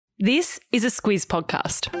This is a Squiz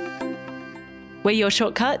podcast. We're your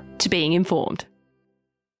shortcut to being informed.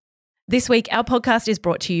 This week, our podcast is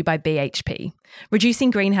brought to you by BHP.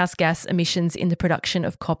 Reducing greenhouse gas emissions in the production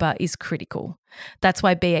of copper is critical. That's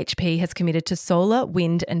why BHP has committed to solar,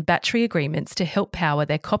 wind and battery agreements to help power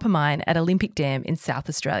their copper mine at Olympic Dam in South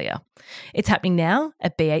Australia. It's happening now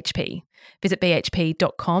at BHP. Visit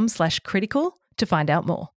bhp.com/critical to find out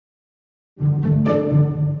more.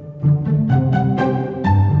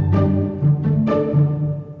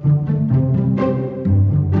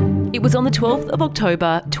 It was on the 12th of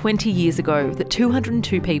October 20 years ago that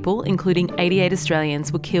 202 people, including 88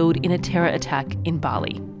 Australians, were killed in a terror attack in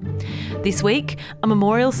Bali. This week, a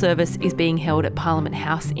memorial service is being held at Parliament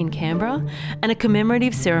House in Canberra and a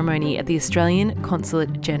commemorative ceremony at the Australian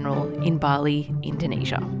Consulate General in Bali,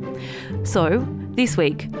 Indonesia. So, this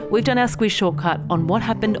week, we've done our Squiz shortcut on what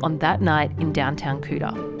happened on that night in downtown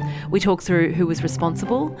Kuta. We talk through who was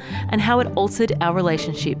responsible and how it altered our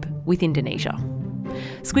relationship with Indonesia.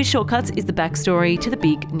 Squiz Shortcuts is the backstory to the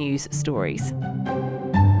big news stories.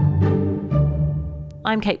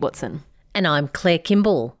 I'm Kate Watson. And I'm Claire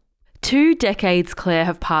Kimball. 2 decades, Claire,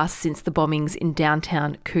 have passed since the bombings in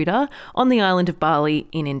downtown Kuta on the island of Bali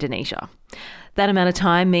in Indonesia. That amount of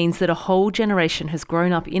time means that a whole generation has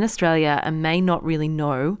grown up in Australia and may not really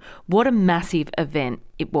know what a massive event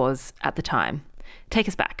it was at the time. Take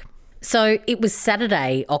us back. So it was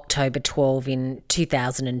Saturday, October 12 in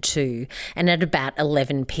 2002, and at about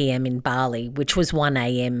 11 p.m. in Bali, which was 1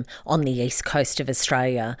 a.m. on the east coast of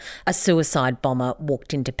Australia, a suicide bomber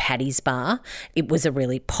walked into Paddy's Bar. It was a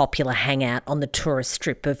really popular hangout on the tourist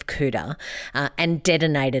strip of Kuta, and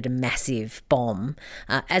detonated a massive bomb.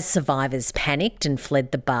 As survivors panicked and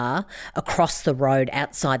fled the bar, across the road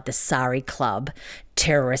outside the Sari Club,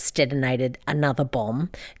 terrorists detonated another bomb,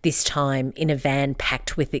 this time in a van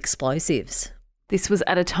packed with explosives. This was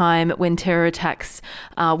at a time when terror attacks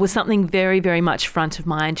was something very, very much front of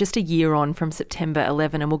mind, just a year on from September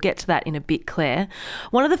 11, and we'll get to that in a bit, Claire.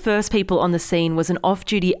 One of the first people on the scene was an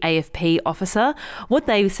off-duty AFP officer. What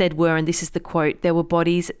they said were, and this is the quote, "There were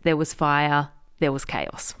bodies, there was fire, there was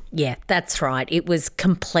chaos." Yeah, that's right. It was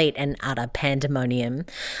complete and utter pandemonium.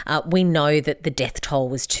 We know that the death toll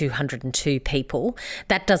was 202 people.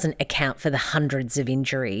 That doesn't account for the hundreds of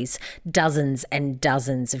injuries, dozens and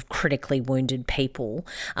dozens of critically wounded people.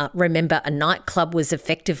 Remember, a nightclub was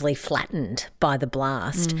effectively flattened by the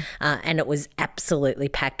blast, and it was absolutely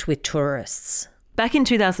packed with tourists. Back in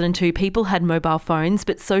 2002, people had mobile phones,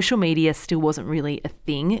 but social media still wasn't really a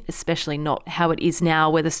thing, especially not how it is now,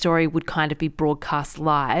 where the story would kind of be broadcast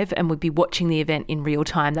live and would be watching the event in real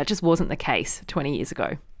time. That just wasn't the case 20 years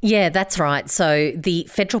ago. Yeah, that's right. So the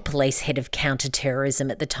Federal Police head of counter-terrorism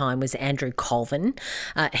at the time was Andrew Colvin.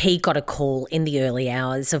 He got a call in the early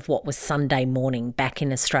hours of what was Sunday morning back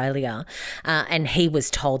in Australia, and he was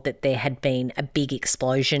told that there had been a big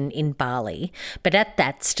explosion in Bali. But at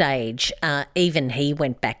that stage, even he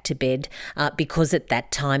went back to bed because at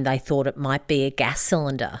that time they thought it might be a gas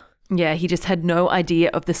cylinder. Yeah, he just had no idea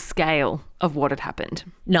of the scale of what had happened.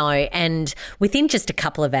 No, and within just a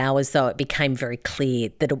couple of hours, though, it became very clear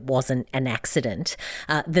that it wasn't an accident.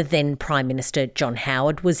 The then Prime Minister, John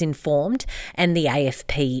Howard, was informed, and the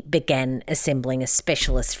AFP began assembling a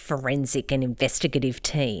specialist forensic and investigative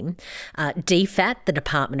team. DFAT, the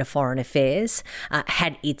Department of Foreign Affairs,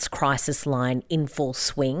 had its crisis line in full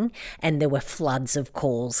swing, and there were floods of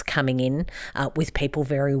calls coming in with people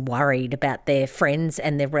very worried about their friends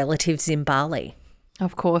and their relatives in Bali.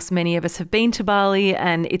 Of course, many of us have been to Bali,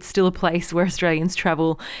 and it's still a place where Australians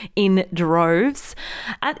travel in droves.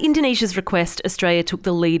 At Indonesia's request, Australia took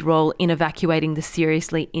the lead role in evacuating the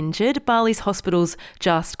seriously injured. Bali's hospitals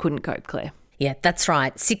just couldn't cope, Claire. Yeah, that's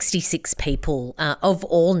right. 66 people of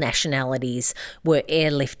all nationalities were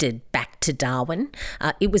airlifted back to Darwin.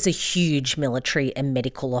 It was a huge military and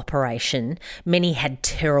medical operation. Many had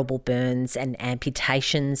terrible burns and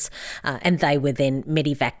amputations, and they were then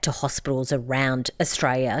medevaced to hospitals around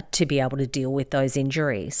Australia to be able to deal with those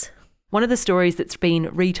injuries. One of the stories that's been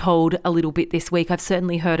retold a little bit this week, I've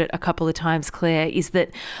certainly heard it a couple of times, Claire, is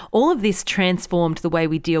that all of this transformed the way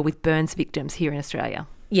we deal with burns victims here in Australia.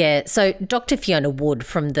 Yeah, so Dr. Fiona Wood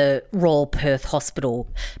from the Royal Perth Hospital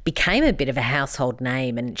became a bit of a household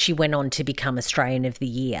name, and she went on to become Australian of the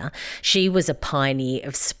Year. She was a pioneer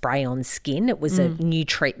of spray-on skin. It was a new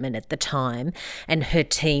treatment at the time, and her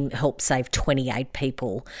team helped save 28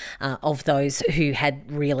 people of those who had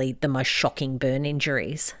really the most shocking burn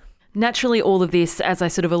injuries. Naturally, all of this, as I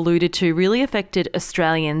sort of alluded to, really affected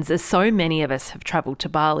Australians, as so many of us have travelled to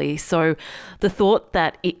Bali. So the thought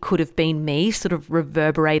that it could have been me sort of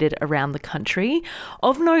reverberated around the country.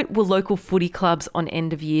 Of note were local footy clubs on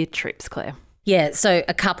end-of-year trips, Claire. Yeah, so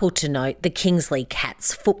a couple to note, the Kingsley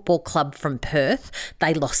Cats Football Club from Perth,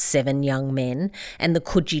 they lost 7 young men, and the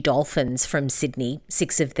Coogee Dolphins from Sydney,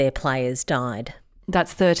 6 of their players died.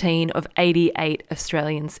 That's 13 of 88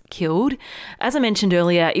 Australians killed. As I mentioned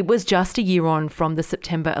earlier, it was just a year on from the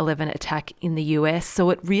September 11 attack in the US,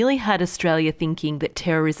 so it really had Australia thinking that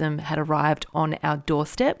terrorism had arrived on our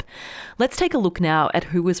doorstep. Let's take a look now at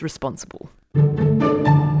who was responsible.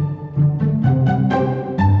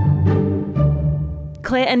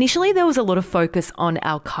 Claire, initially there was a lot of focus on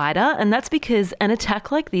Al-Qaeda, and that's because an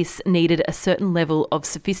attack like this needed a certain level of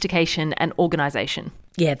sophistication and organisation.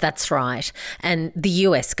 Yeah, that's right. And the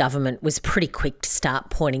US government was pretty quick to start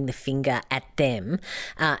pointing the finger at them,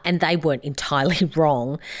 and they weren't entirely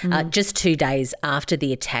wrong. Just 2 days after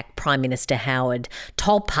the attack, Prime Minister Howard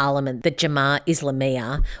told Parliament that Jemaah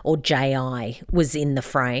Islamiyah, or JI, was in the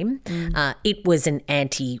frame. It was an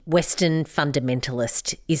anti-Western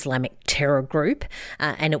fundamentalist Islamic terror group,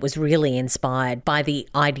 and it was really inspired by the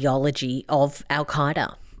ideology of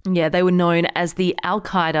Al-Qaeda. Yeah, they were known as the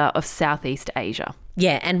Al-Qaeda of Southeast Asia.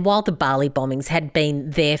 Yeah, and while the Bali bombings had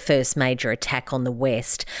been their first major attack on the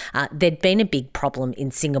West, there'd been a big problem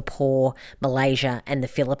in Singapore, Malaysia and the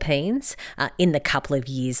Philippines in the couple of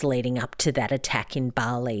years leading up to that attack in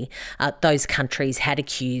Bali. Those countries had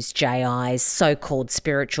accused JI's so-called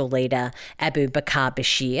spiritual leader Abu Bakr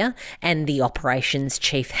Bashir and the operations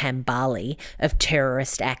chief Hambali of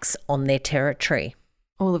terrorist acts on their territory.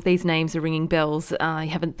 All of these names are ringing bells. I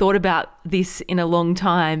haven't thought about this in a long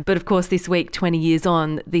time, but of course this week, 20 years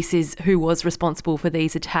on, this is who was responsible for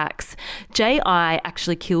these attacks. JI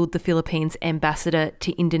actually killed the Philippines ambassador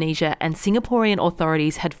to Indonesia, and Singaporean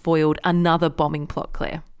authorities had foiled another bombing plot,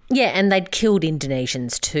 Claire. Yeah, and they'd killed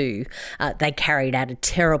Indonesians too. They carried out a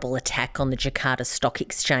terrible attack on the Jakarta Stock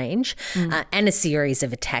Exchange and a series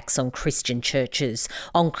of attacks on Christian churches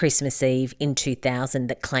on Christmas Eve in 2000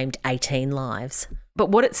 that claimed 18 lives. But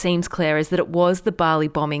what it seems, Claire, is that it was the Bali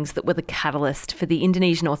bombings that were the catalyst for the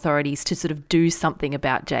Indonesian authorities to sort of do something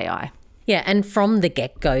about JI. Yeah, and from the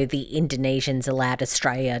get-go, the Indonesians allowed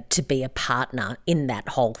Australia to be a partner in that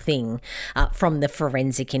whole thing, from the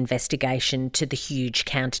forensic investigation to the huge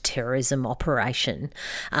counter-terrorism operation.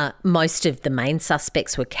 Most of the main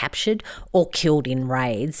suspects were captured or killed in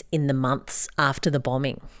raids in the months after the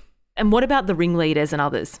bombing. And what about the ringleaders and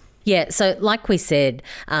others? Yeah, so like we said,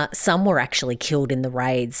 some were actually killed in the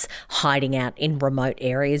raids, hiding out in remote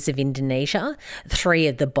areas of Indonesia. 3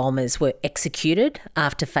 of the bombers were executed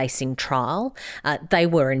after facing trial. They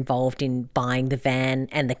were involved in buying the van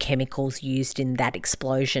and the chemicals used in that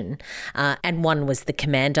explosion. And one was the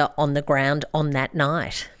commander on the ground on that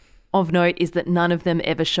night. Of note is that none of them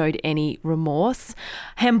ever showed any remorse.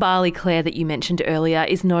 Hambali, Claire, that you mentioned earlier,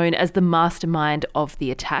 is known as the mastermind of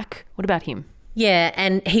the attack. What about him? Yeah,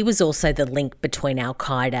 and he was also the link between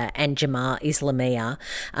Al-Qaeda and Jemaah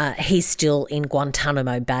Islamiyah. He's still in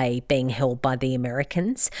Guantanamo Bay being held by the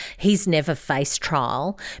Americans. He's never faced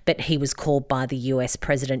trial, but he was called by the US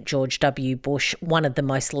President George W. Bush one of the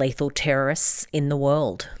most lethal terrorists in the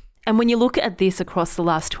world. And when you look at this across the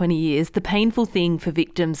last 20 years, the painful thing for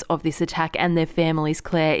victims of this attack and their families,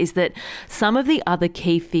 Claire, is that some of the other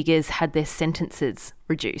key figures had their sentences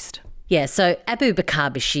reduced. Yeah, so Abu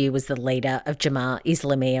Bakr Bashir was the leader of Jemaah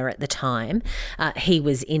Islamiyah at the time. He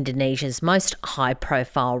was Indonesia's most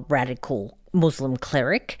high-profile radical Muslim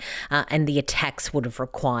cleric, and the attacks would have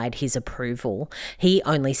required his approval. He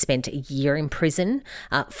only spent a year in prison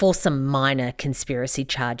for some minor conspiracy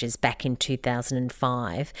charges back in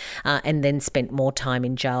 2005, and then spent more time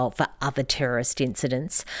in jail for other terrorist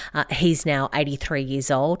incidents. He's now 83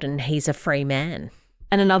 years old and he's a free man.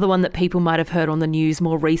 And another one that people might have heard on the news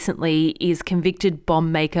more recently is convicted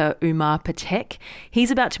bomb maker Umar Patek.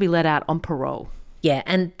 He's about to be let out on parole. Yeah,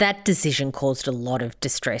 and that decision caused a lot of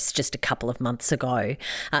distress just a couple of months ago.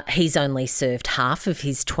 He's only served half of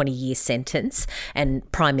his 20-year sentence,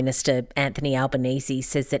 and Prime Minister Anthony Albanese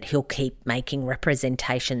says that he'll keep making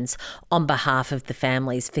representations on behalf of the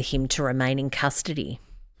families for him to remain in custody.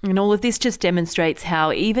 And all of this just demonstrates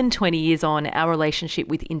how even 20 years on, our relationship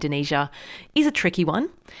with Indonesia is a tricky one.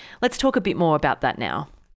 Let's talk a bit more about that now.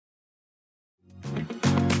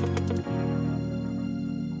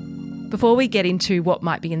 Before we get into what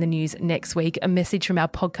might be in the news next week, a message from our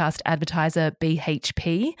podcast advertiser,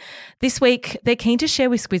 BHP. This week, they're keen to share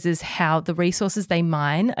with Squizzes how the resources they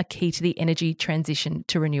mine are key to the energy transition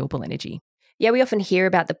to renewable energy. Yeah, we often hear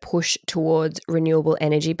about the push towards renewable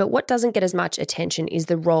energy, but what doesn't get as much attention is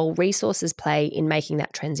the role resources play in making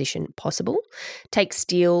that transition possible. Take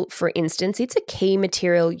steel, for instance. It's a key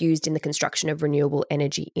material used in the construction of renewable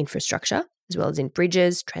energy infrastructure, as well as in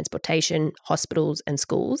bridges, transportation, hospitals and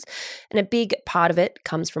schools. And a big part of it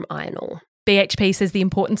comes from iron ore. BHP says the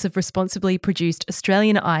importance of responsibly produced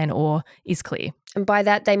Australian iron ore is clear. And by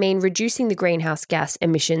that, they mean reducing the greenhouse gas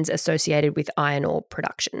emissions associated with iron ore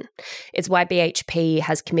production. It's why BHP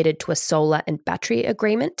has committed to a solar and battery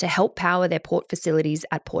agreement to help power their port facilities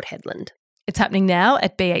at Port Hedland. It's happening now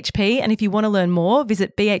at BHP, and if you want to learn more,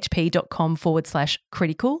 visit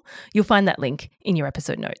bhp.com/critical. You'll find that link in your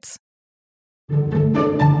episode notes.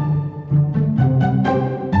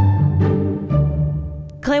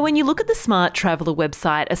 Claire, when you look at the Smart Traveller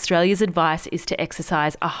website, Australia's advice is to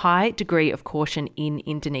exercise a high degree of caution in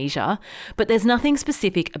Indonesia, but there's nothing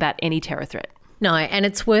specific about any terror threat. No, and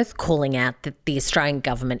it's worth calling out that the Australian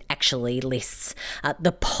government actually lists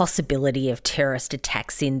the possibility of terrorist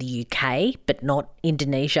attacks in the UK, but not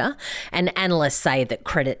Indonesia. And analysts say that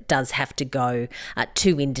credit does have to go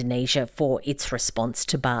to Indonesia for its response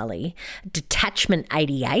to Bali. Detachment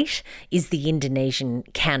 88 is the Indonesian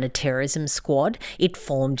counter-terrorism squad. It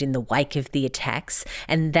formed in the wake of the attacks,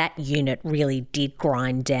 and that unit really did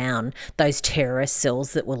grind down those terrorist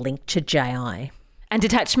cells that were linked to JI. And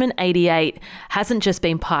Detachment 88 hasn't just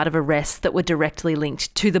been part of arrests that were directly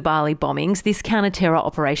linked to the Bali bombings. This counter-terror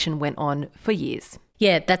operation went on for years.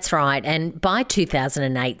 Yeah, that's right. And by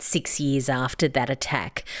 2008, 6 years after that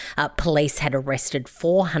attack, police had arrested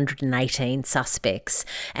 418 suspects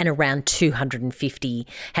and around 250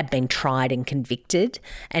 had been tried and convicted.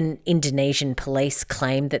 And Indonesian police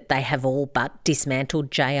claimed that they have all but dismantled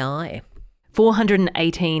JI.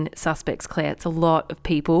 418 suspects, Claire. It's a lot of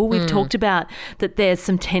people. We've talked about that there's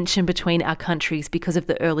some tension between our countries because of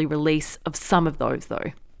the early release of some of those,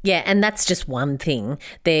 though. Yeah, and that's just one thing.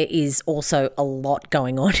 There is also a lot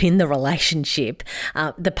going on in the relationship.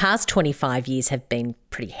 The past 25 years have been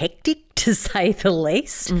pretty hectic, to say the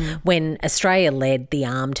least. When Australia led the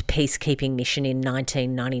armed peacekeeping mission in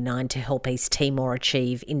 1999 to help East Timor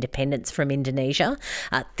achieve independence from Indonesia,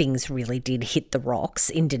 things really did hit the rocks.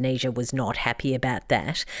 Indonesia was not happy about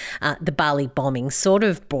that. The Bali bombing sort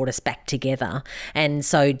of brought us back together, and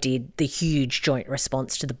so did the huge joint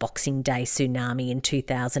response to the Boxing Day tsunami in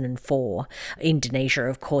 2004. Indonesia,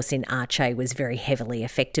 of course, in Aceh was very heavily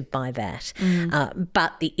affected by that.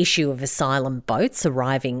 But the issue of asylum boats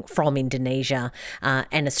arriving from Indonesia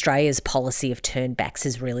and Australia's policy of turnbacks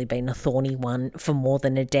has really been a thorny one for more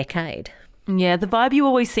than a decade. Yeah, the vibe you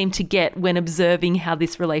always seem to get when observing how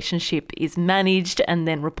this relationship is managed and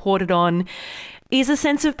then reported on is a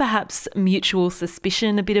sense of perhaps mutual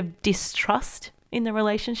suspicion, a bit of distrust in the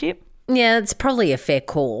relationship. Yeah, it's probably a fair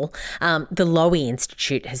call. The Lowy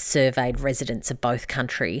Institute has surveyed residents of both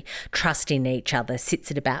countries. Trust in each other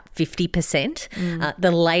sits at about 50%.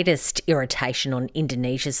 The latest irritation on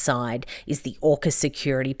Indonesia's side is the AUKUS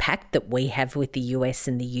security pact that we have with the US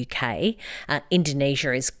and the UK.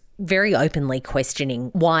 Indonesia is very openly questioning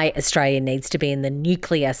why Australia needs to be in the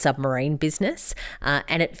nuclear submarine business,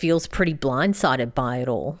 and it feels pretty blindsided by it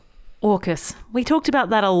all. AUKUS. We talked about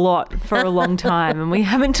that a lot for a long time and we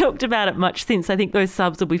haven't talked about it much since. I think those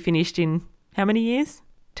subs will be finished in how many years?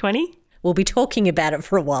 20? We'll be talking about it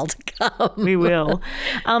for a while to come. We will.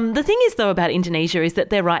 The thing is, though, about Indonesia is that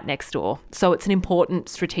they're right next door. So it's an important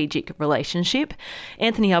strategic relationship.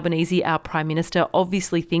 Anthony Albanese, our Prime Minister,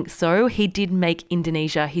 obviously thinks so. He did make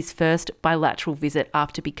Indonesia his first bilateral visit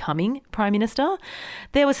after becoming Prime Minister.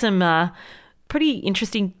 There were some pretty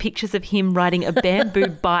interesting pictures of him riding a bamboo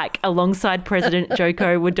bike alongside President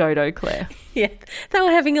Joko Widodo, Claire. Yeah, they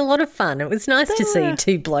were having a lot of fun. It was nice to see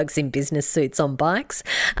two blokes in business suits on bikes.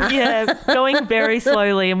 Yeah, going very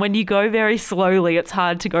slowly. And when you go very slowly, it's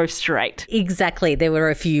hard to go straight. Exactly. There were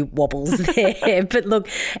a few wobbles there. But look,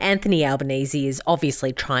 Anthony Albanese is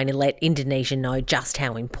obviously trying to let Indonesia know just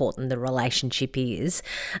how important the relationship is.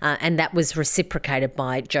 And that was reciprocated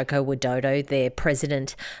by Joko Widodo, their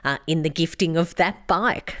president, in the gifting of that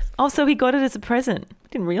bike. Oh, so he got it as a present. I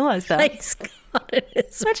didn't realise that. He's got it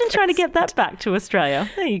as Imagine trying to get that back to Australia.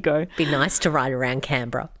 There you go. Be nice to ride around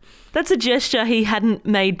Canberra. That's a gesture he hadn't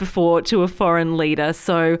made before to a foreign leader,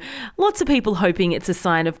 so lots of people hoping it's a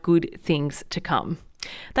sign of good things to come.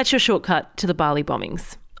 That's your shortcut to the Bali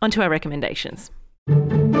bombings. On to our recommendations.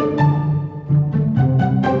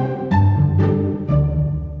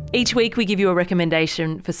 Each week we give you a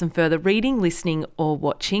recommendation for some further reading, listening or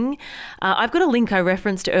watching. I've got a link I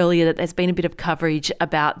referenced earlier that there's been a bit of coverage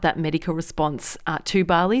about that medical response to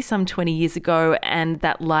Bali some 20 years ago and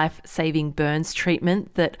that life-saving burns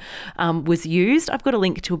treatment that was used. I've got a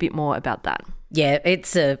link to a bit more about that. Yeah,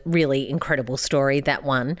 it's a really incredible story, that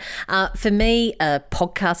one. For me, a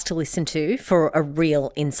podcast to listen to for a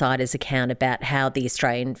real insider's account about how the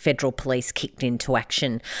Australian Federal Police kicked into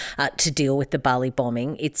action to deal with the Bali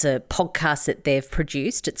bombing. It's a podcast that they've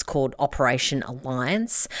produced. It's called Operation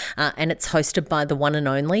Alliance, and it's hosted by the one and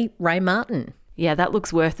only Ray Martin. Yeah, that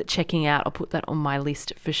looks worth checking out. I'll put that on my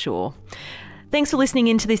list for sure. Thanks for listening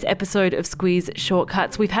into this episode of Squiz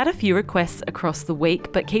Shortcuts. We've had a few requests across the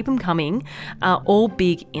week, but keep them coming. All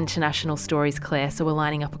big international stories, Claire, so we're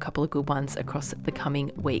lining up a couple of good ones across the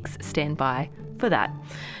coming weeks. Stand by for that.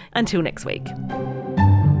 Until next week.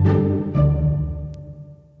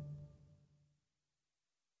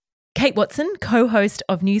 Kate Watson, co-host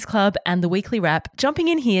of News Club and The Weekly Wrap, jumping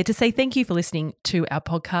in here to say thank you for listening to our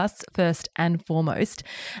podcasts first and foremost.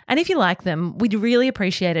 And if you like them, we'd really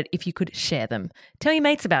appreciate it if you could share them. Tell your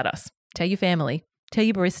mates about us. Tell your family. Tell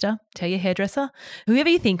your barista. Tell your hairdresser. Whoever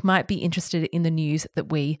you think might be interested in the news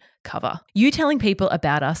that we cover. You telling people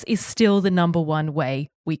about us is still the number one way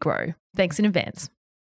we grow. Thanks in advance.